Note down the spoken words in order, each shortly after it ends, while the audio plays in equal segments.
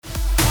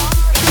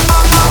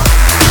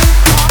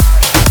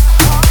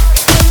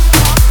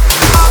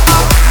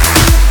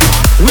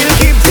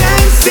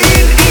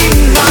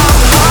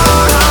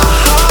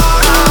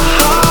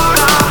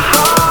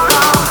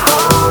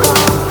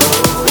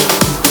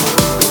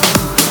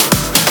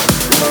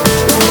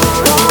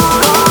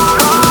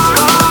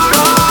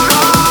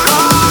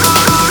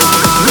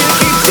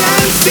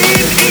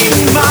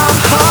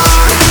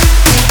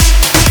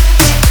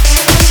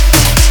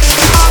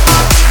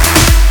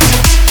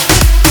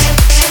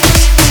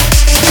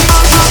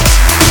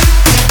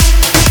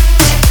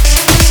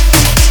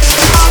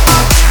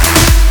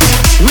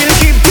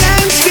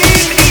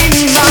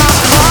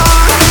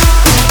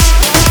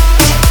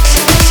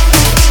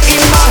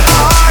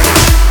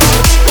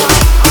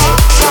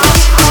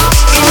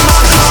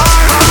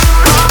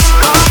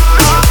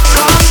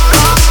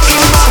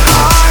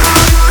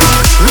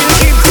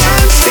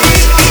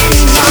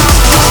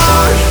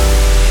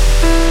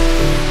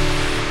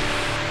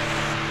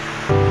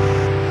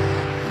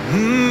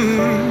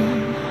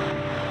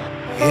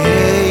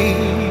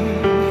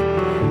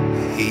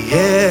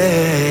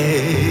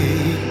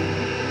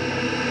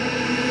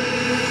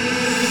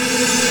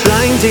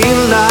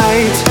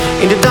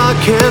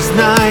darkest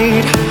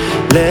night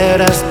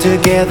led us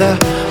together,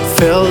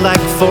 felt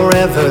like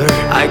forever.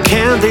 I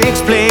can't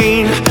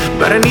explain,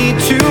 but I need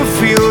to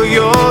feel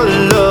your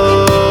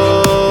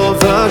love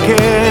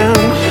again.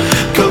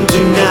 Come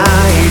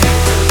tonight,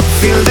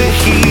 feel the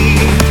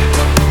heat,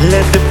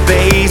 let the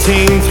bass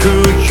in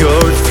through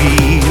your feet.